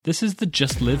This is the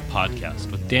Just Live podcast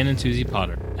with Dan and Susie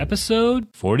Potter, episode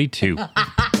 42.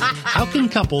 How can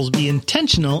couples be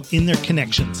intentional in their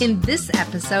connections? In this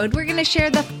episode, we're going to share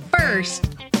the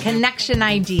first connection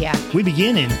idea. We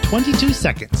begin in 22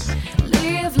 seconds.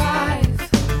 Live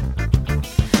life,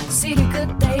 see the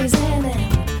good days in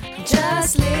it,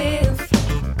 just live.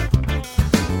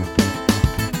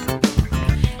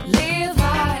 Live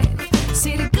life,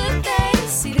 see the good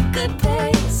days, see the good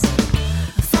days,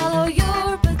 follow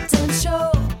your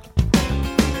potential.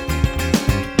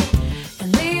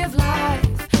 And live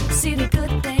life, see the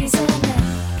good days in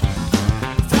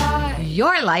it, thrive.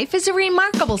 Your life is a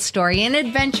remarkable story, an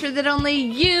adventure that only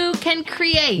you can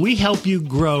create. We help you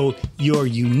grow your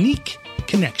unique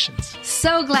connections.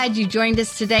 So glad you joined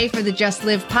us today for the Just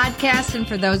Live podcast. And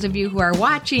for those of you who are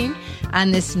watching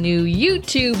on this new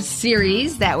YouTube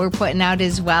series that we're putting out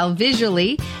as well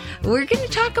visually, we're going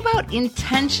to talk about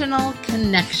intentional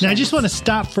connections. Now, I just want to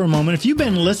stop for a moment. If you've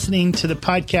been listening to the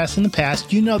podcast in the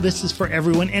past, you know this is for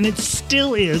everyone, and it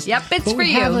still is. Yep, it's but for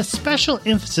we you. have a special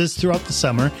emphasis throughout the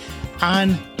summer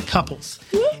on couples.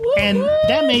 And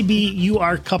that may be you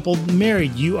are coupled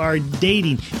married, you are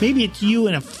dating. Maybe it's you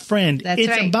and a friend. That's it's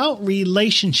right. about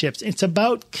relationships. It's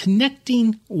about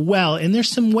connecting well. And there's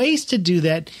some ways to do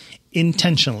that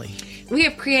intentionally. We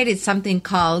have created something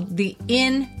called the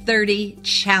In 30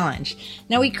 Challenge.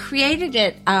 Now, we created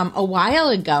it a while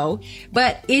ago,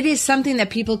 but it is something that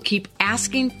people keep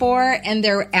asking for, and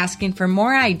they're asking for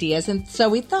more ideas. And so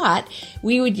we thought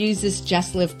we would use this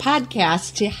Just Live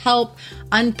podcast to help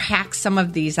unpack some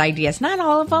of these ideas. Not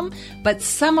all of them, but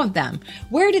some of them.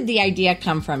 Where did the idea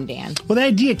come from, Dan? Well, the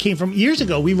idea came from years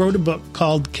ago. We wrote a book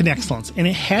called Connexcellence, and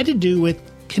it had to do with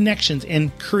connections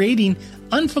and creating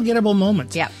unforgettable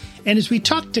moments. Yep. And as we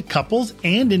talk to couples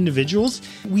and individuals,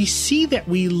 we see that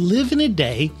we live in a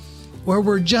day where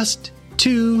we're just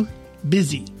too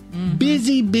busy.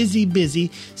 Busy, busy,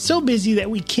 busy. So busy that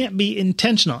we can't be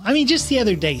intentional. I mean, just the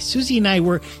other day, Susie and I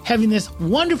were having this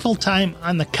wonderful time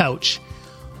on the couch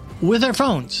with our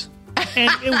phones.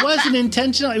 And it wasn't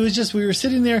intentional. It was just we were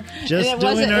sitting there just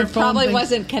doing our phone It probably thing.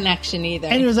 wasn't connection either.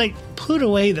 And it was like, put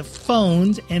away the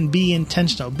phones and be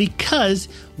intentional, because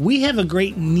we have a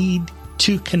great need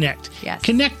to connect. Yes.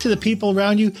 Connect to the people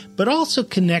around you, but also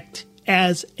connect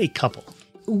as a couple.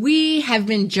 We have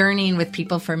been journeying with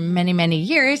people for many, many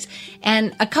years.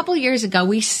 And a couple years ago,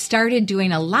 we started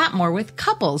doing a lot more with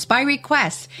couples by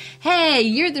request. Hey,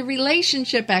 you're the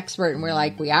relationship expert. And we're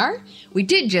like, we are? We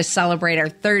did just celebrate our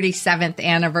 37th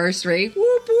anniversary.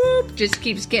 Whoop, whoop. Just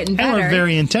keeps getting better. And we're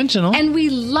very intentional. And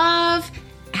we love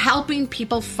helping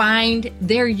people find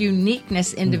their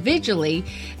uniqueness individually.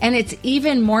 And it's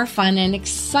even more fun and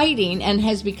exciting, and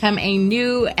has become a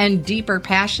new and deeper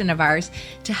passion of ours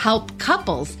to help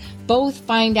couples both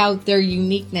find out their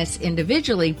uniqueness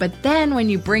individually. But then when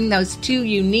you bring those two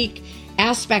unique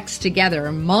aspects together,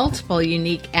 or multiple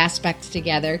unique aspects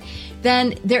together,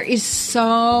 then there is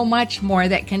so much more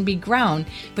that can be grown.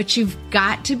 But you've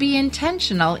got to be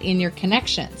intentional in your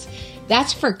connections.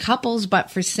 That's for couples,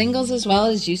 but for singles as well,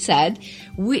 as you said.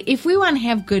 If we want to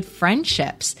have good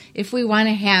friendships, if we want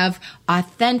to have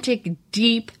authentic,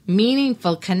 deep,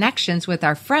 meaningful connections with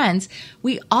our friends,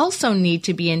 we also need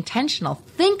to be intentional.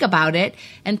 Think about it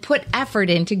and put effort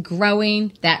into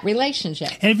growing that relationship.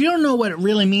 And if you don't know what it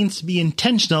really means to be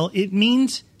intentional, it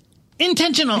means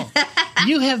intentional.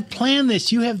 You have planned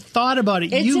this. You have thought about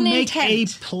it. It's you an make intent.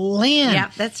 a plan. Yeah,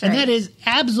 that's And right. that is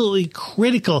absolutely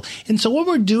critical. And so what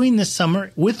we're doing this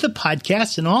summer with the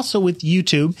podcast and also with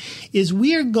YouTube is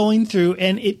we are going through,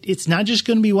 and it's not just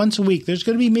going to be once a week. There's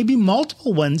going to be maybe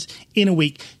multiple ones in a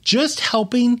week, just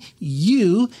helping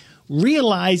you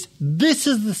realize this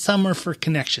is the summer for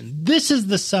connection. This is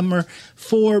the summer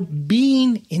for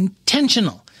being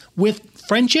intentional with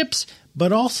friendships,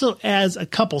 but also as a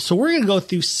couple. So we're going to go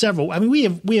through several. I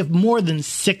mean, we have more than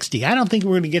 60. I don't think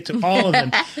we're going to get to all of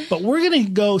them, but we're going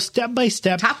to go step by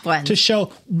step Top ones. to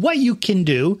show what you can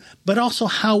do, but also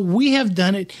how we have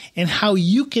done it and how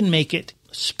you can make it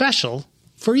special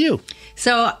for you.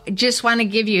 So just want to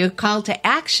give you a call to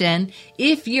action.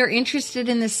 If you're interested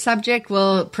in this subject,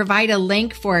 we'll provide a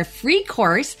link for a free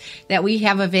course that we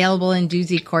have available in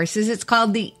Doozy Courses. It's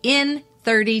called the In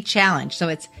 30 Challenge. So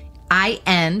it's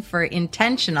IN for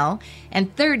intentional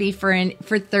and 30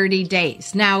 for 30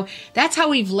 days. Now, that's how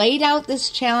we've laid out this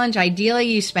challenge. Ideally,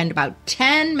 you spend about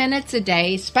 10 minutes a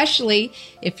day, especially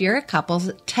if you're a couple,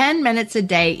 10 minutes a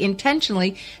day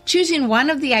intentionally choosing one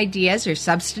of the ideas or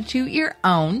substitute your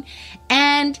own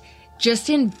and just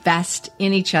invest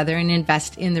in each other and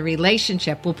invest in the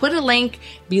relationship. We'll put a link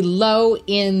below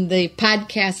in the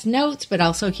podcast notes, but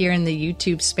also here in the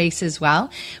YouTube space as well.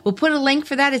 We'll put a link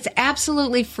for that. It's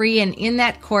absolutely free. And in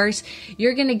that course,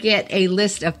 you're going to get a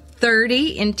list of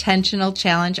 30 intentional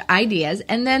challenge ideas,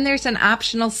 and then there's an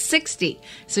optional 60.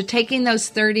 So taking those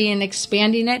 30 and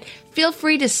expanding it, feel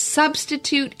free to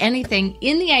substitute anything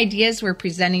in the ideas we're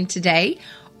presenting today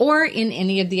or in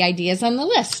any of the ideas on the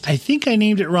list. I think I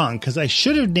named it wrong because I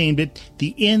should have named it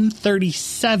the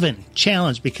N37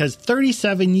 Challenge, because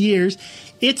 37 years,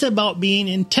 it's about being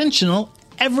intentional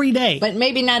every day. But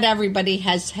maybe not everybody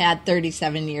has had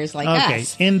 37 years like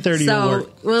us. Okay, N30 will work.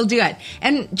 So we'll do it.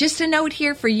 And just a note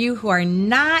here for you who are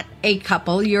not a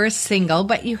couple, you're a single,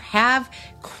 but you have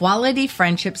quality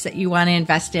friendships that you want to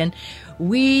invest in.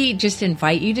 We just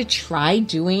invite you to try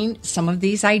doing some of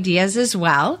these ideas as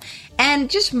well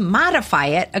and just modify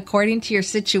it according to your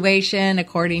situation,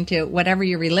 according to whatever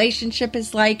your relationship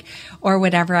is like, or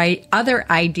whatever other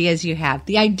ideas you have.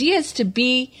 The idea is to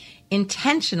be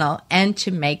intentional and to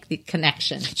make the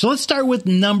connection. So let's start with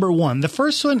number one. The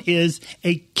first one is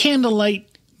a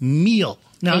candlelight meal.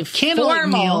 Now, A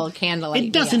formal candlelight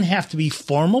it doesn't meal. have to be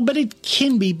formal, but it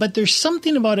can be. But there's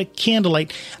something about a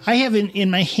candlelight. I have in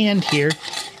my hand here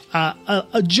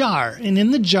a jar, and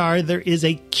in the jar there is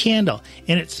a candle,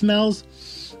 and it smells.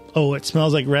 Oh, it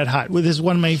smells like Red Hot. This is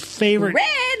one of my favorite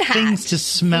Red Hot. things to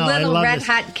smell. I Little love Red this.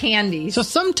 Hot candies. So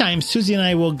sometimes Susie and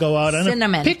I will go out on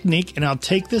Cinnamon. a picnic, and I'll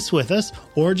take this with us,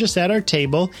 or just at our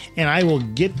table, and I will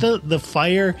get the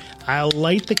fire. I'll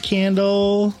light the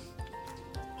candle.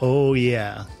 Oh,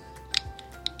 yeah.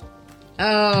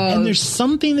 Oh, And there's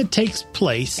something that takes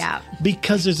place Yeah.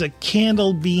 because there's a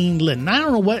candle being lit. And I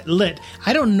don't know what lit.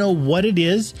 I don't know what it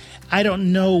is. I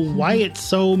don't know why it's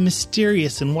so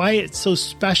mysterious and why it's so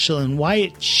special and why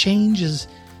it changes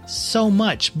so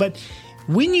much. But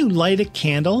when you light a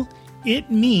candle,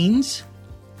 it means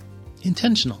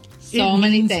intentional. So It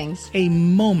many means things. A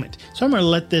moment. So I'm going to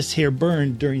let this here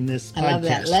burn during this podcast. I love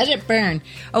that. Let it burn.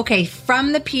 Okay,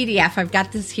 from the PDF, I've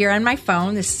got this here on my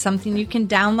phone. This is something you can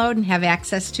download and have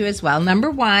access to as well.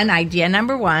 Idea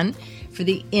number one for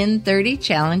the In30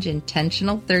 Challenge,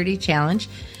 Intentional 30 Challenge,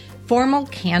 formal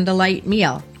candlelight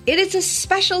meal. It is a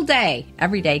special day.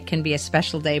 Every day can be a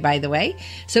special day, by the way.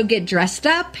 So get dressed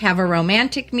up, have a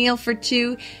romantic meal for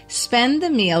two, spend the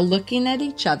meal looking at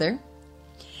each other,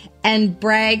 and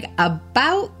brag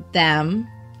about them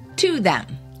to them.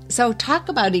 So talk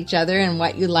about each other and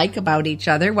what you like about each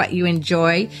other, what you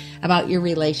enjoy about your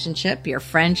relationship, your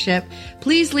friendship.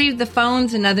 Please leave the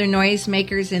phones and other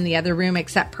noisemakers in the other room,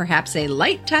 except perhaps a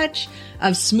light touch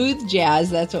of smooth jazz.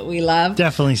 That's what we love.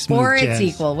 Definitely smooth or jazz.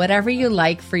 its equal, whatever you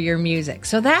like for your music.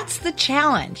 So that's the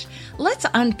challenge. Let's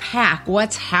unpack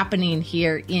what's happening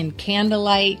here in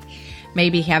candlelight,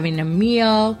 maybe having a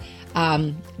meal,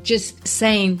 just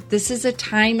saying this is a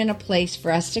time and a place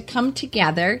for us to come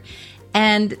together.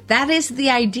 And that is the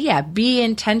idea. Be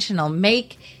intentional.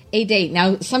 Make a date.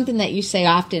 Now, something that you say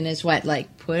often is what,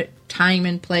 like put time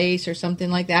and place or something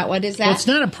like that. What is that? Well, it's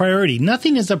not a priority.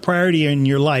 Nothing is a priority in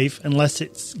your life unless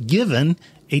it's given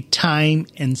a time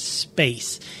and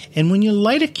space. And when you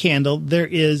light a candle, this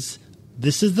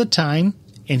is the time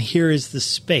and here is the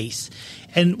space.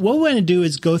 And what we want to do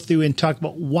is go through and talk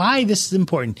about why this is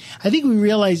important. I think we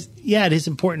realize, it is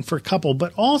important for a couple,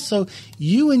 but also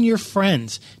you and your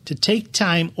friends to take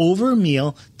time over a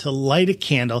meal to light a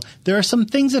candle. There are some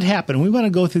things that happen. We want to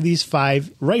go through these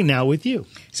 5 right now with you.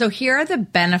 So here are the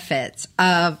benefits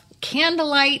of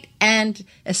candlelight and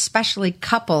especially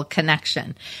couple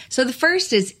connection. So the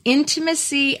first is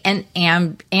intimacy and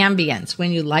ambience.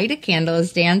 When you light a candle,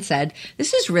 as Dan said,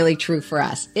 this is really true for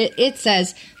us. It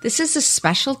says, this is a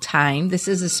special time. This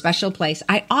is a special place.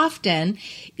 I often,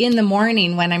 in the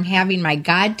morning when I'm having my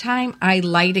God time, I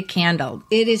light a candle.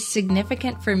 It is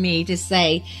significant for me to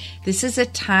say, this is a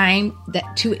time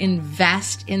that to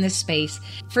invest in the space.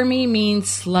 For me means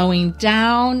slowing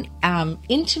down.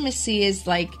 Intimacy is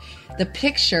like the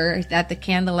picture that the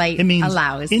candlelight It means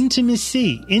allows.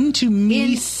 intimacy,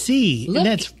 intimacy. Look And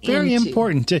that's very into.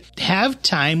 important to have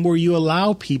time where you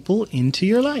allow people into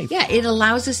your life. Yeah, it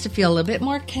allows us to feel a little bit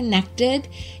more connected.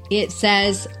 It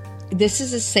says this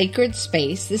is a sacred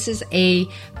space. This is a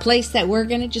place that we're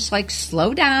going to just like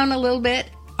slow down a little bit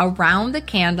around the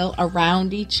candle,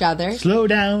 around each other. Slow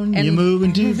down, you're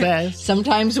moving too fast.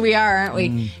 Sometimes we are, aren't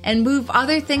we? And move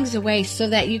other things away so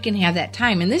that you can have that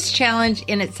time. And this challenge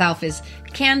in itself is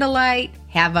candlelight,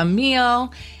 have a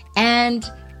meal, and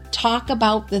talk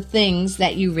about the things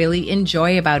that you really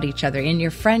enjoy about each other in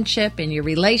your friendship, in your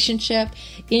relationship,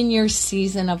 in your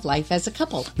season of life as a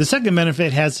couple. The second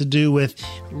benefit has to do with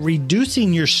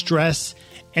reducing your stress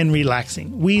and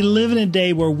relaxing. We live in a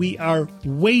day where we are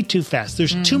way too fast.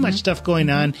 There's too much stuff going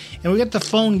on, and we've got the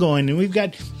phone going, and we've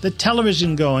got the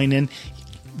television going, and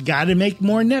got to make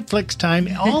more Netflix time.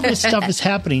 All this stuff is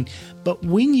happening. But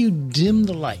when you dim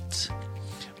the lights,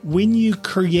 when you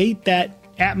create that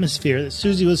atmosphere that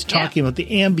Susie was talking about, the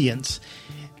ambience,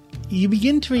 you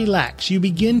begin to relax. You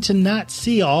begin to not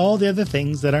see all the other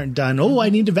things that aren't done. Oh, I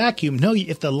need to vacuum. No,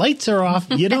 if the lights are off,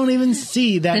 you don't even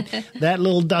see that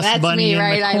little dust That's bunny me, in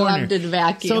right? the corner. I love to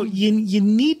vacuum. So you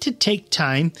need to take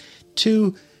time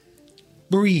to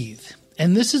breathe.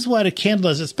 And this is what a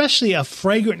candle is, especially a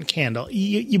fragrant candle.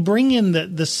 You bring in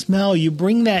the smell, you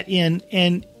bring that in,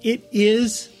 and it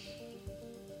is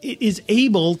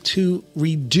able to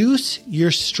reduce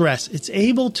your stress. It's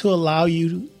able to allow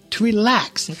you to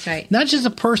relax. That's right. Not just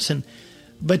a person,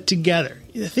 but together.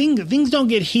 Things don't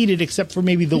get heated except for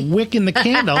maybe the wick in the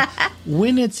candle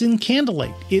when it's in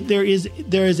candlelight. There is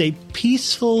a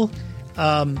peaceful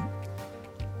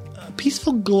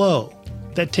glow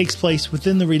that takes place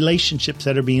within the relationships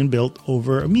that are being built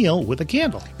over a meal with a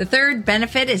candle. The third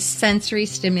benefit is sensory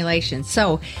stimulation.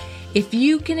 So if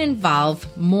you can involve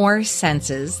more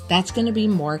senses, that's going to be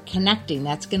more connecting.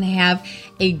 That's going to have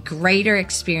a greater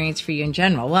experience for you in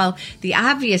general. Well, the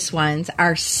obvious ones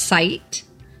are sight,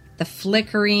 the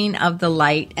flickering of the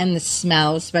light, and the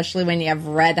smell, especially when you have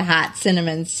red hot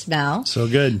cinnamon smell. So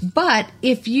good. But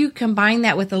if you combine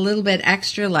that with a little bit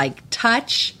extra like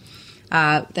touch,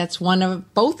 that's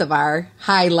both of our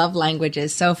high love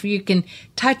languages. So if you can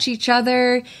touch each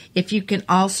other, if you can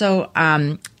also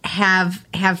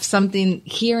have something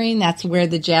hearing, that's where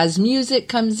the jazz music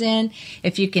comes in.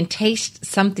 If you can taste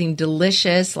something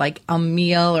delicious like a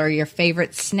meal or your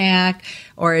favorite snack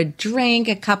or a drink,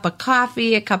 a cup of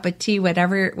coffee, a cup of tea,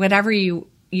 whatever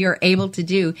you're able to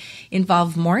do,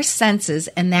 involve more senses,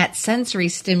 and that sensory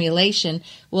stimulation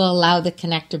will allow the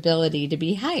connectability to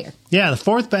be higher. Yeah, the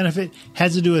fourth benefit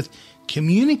has to do with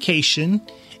communication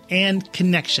and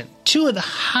connection. Two of the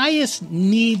highest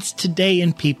needs today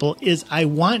in people is I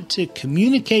want to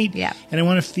communicate and I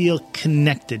want to feel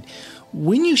connected.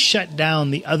 When you shut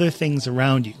down the other things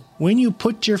around you, when you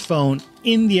put your phone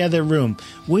in the other room,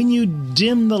 when you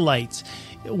dim the lights,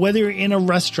 whether you're in a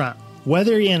restaurant,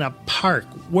 whether you're in a park,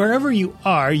 wherever you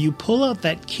are, you pull out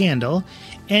that candle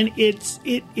and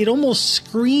it almost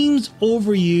screams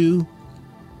over you,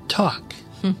 talk.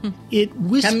 It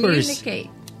whispers, communicate,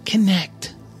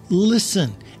 connect,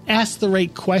 listen, ask the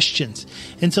right questions.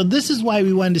 And so this is why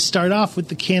we wanted to start off with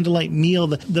the candlelight meal,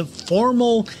 the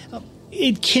formal.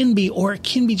 It can be, or it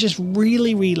can be just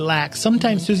really relaxed.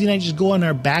 Sometimes Susie and I just go on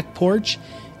our back porch,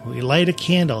 we light a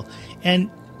candle,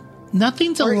 and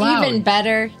nothing's allowed. Or even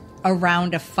better,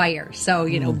 around a fire. So,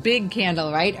 big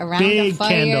candle, right? Around big a fire.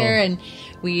 Candle. And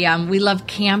we love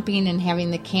camping and having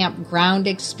the campground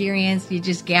experience. You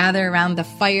just gather around the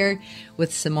fire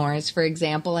with s'mores, for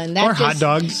example. And that hot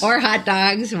dogs. Or hot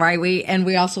dogs, right?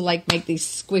 We also make these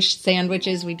squished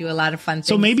sandwiches. We do a lot of fun things.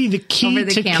 So maybe the key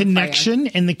to campfire. connection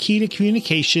and the key to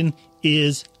communication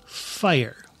is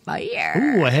fire. Fire.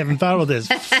 Ooh, I haven't thought about this.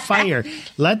 Fire.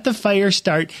 Let the fire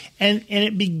start, and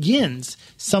it begins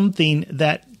something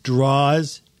that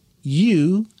draws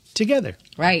you together.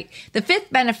 Right. The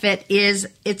fifth benefit is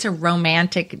it's a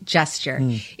romantic gesture.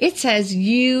 It says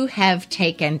you have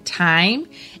taken time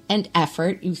and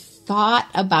effort. You thought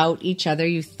about each other.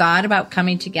 You thought about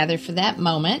coming together for that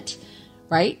moment,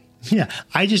 right? Yeah,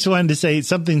 I just wanted to say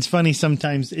something's funny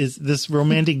sometimes is this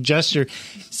romantic gesture.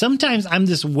 Sometimes I'm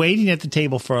just waiting at the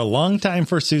table for a long time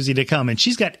for Susie to come, and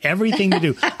she's got everything to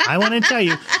do. I want to tell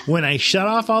you, when I shut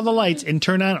off all the lights and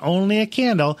turn on only a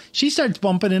candle, she starts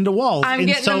bumping into walls. I'm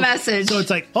getting the message. So it's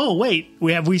like, oh, wait,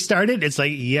 have we started? It's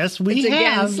like, yes, we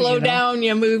have. Again, slow down.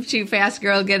 You move too fast,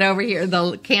 girl. Get over here.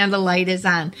 The candlelight is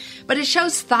on. But it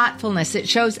shows thoughtfulness. It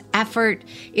shows effort.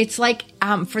 It's like,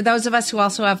 for those of us who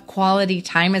also have quality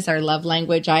time as our love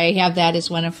language, I have that as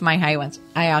one of my high ones.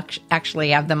 I actually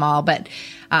have them all, but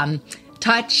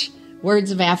touch,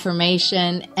 words of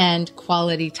affirmation, and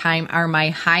quality time are my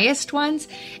highest ones.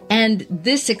 And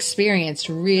this experience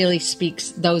really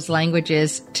speaks those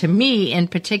languages to me in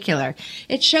particular.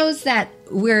 It shows that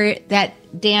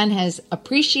Dan has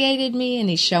appreciated me and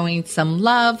he's showing some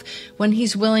love when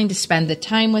he's willing to spend the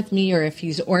time with me, or if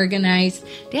he's organized.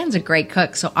 Dan's a great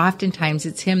cook, so oftentimes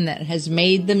it's him that has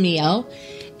made the meal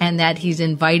and that he's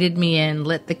invited me in,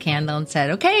 lit the candle, and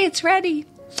said, okay, it's ready.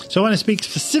 So I want to speak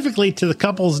specifically to the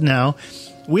couples now.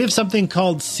 we have something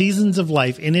called Seasons of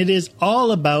Life, and it is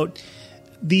all about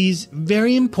these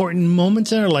very important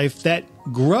moments in our life that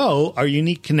grow our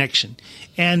unique connection.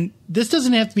 And this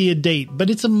doesn't have to be a date, but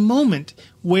it's a moment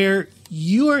where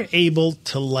you are able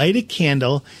to light a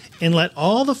candle and let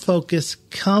all the focus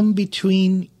come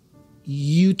between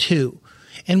you two.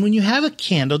 And when you have a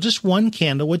candle, just one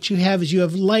candle, what you have is you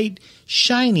have light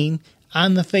shining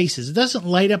on the faces. It doesn't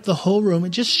light up the whole room. It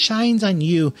just shines on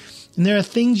you. And there are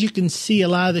things you can see. A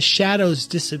lot of the shadows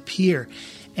disappear.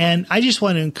 And I just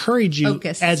want to encourage you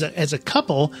as a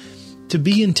couple to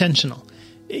be intentional.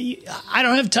 I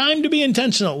don't have time to be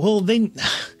intentional. Well, then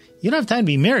you don't have time to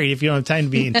be married if you don't have time to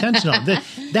be intentional.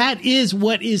 That is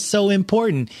what is so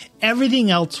important.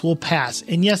 Everything else will pass.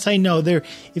 And yes, I know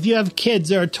if you have kids,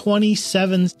 there are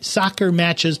 27 soccer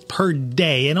matches per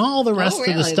day and all the rest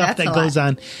of the stuff that goes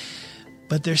on.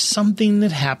 But there's something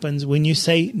that happens when you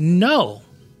say no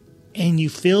and you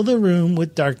fill the room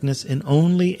with darkness and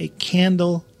only a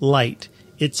candle light.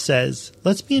 It says,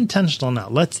 let's be intentional now.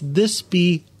 This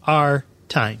be our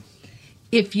time.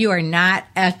 If you are not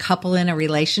a couple in a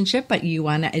relationship, but you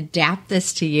want to adapt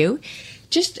this to you,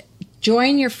 just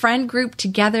join your friend group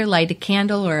together, light a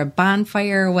candle or a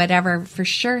bonfire or whatever. For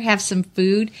sure, have some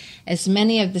food, as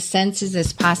many of the senses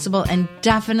as possible, and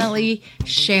definitely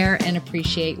share and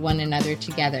appreciate one another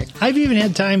together. I've even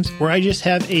had times where I just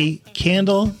have a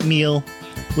candle meal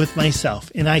with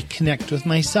myself, and I connect with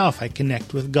myself. I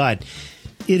connect with God.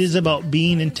 It is about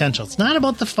being intentional. It's not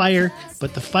about the fire,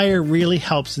 but the fire really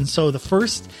helps. And so the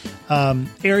first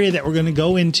area that we're going to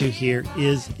go into here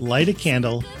is light a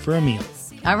candle for a meal.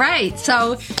 All right.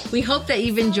 So we hope that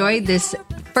you've enjoyed this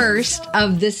first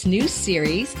of this new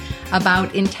series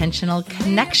about intentional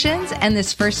connections. And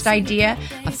this first idea,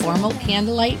 a formal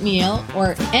candlelight meal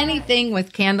or anything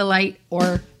with candlelight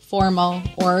or formal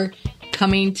or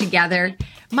coming together.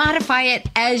 Modify it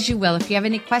as you will. If you have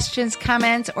any questions,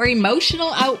 comments, or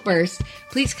emotional outbursts,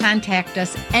 please contact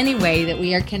us any way that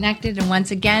we are connected. And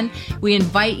once again, we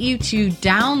invite you to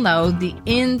download the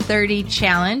In 30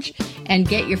 Challenge and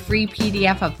get your free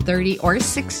PDF of 30 or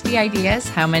 60 ideas,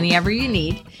 how many ever you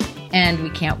need. And we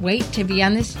can't wait to be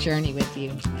on this journey with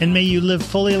you. And may you live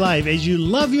fully alive as you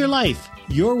love your life,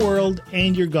 your world,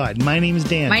 and your God. My name is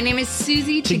Dan. My name is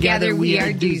Susie. Together we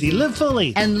are Doozy. Live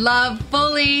fully. And love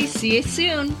fully. See you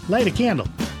soon. Light a candle.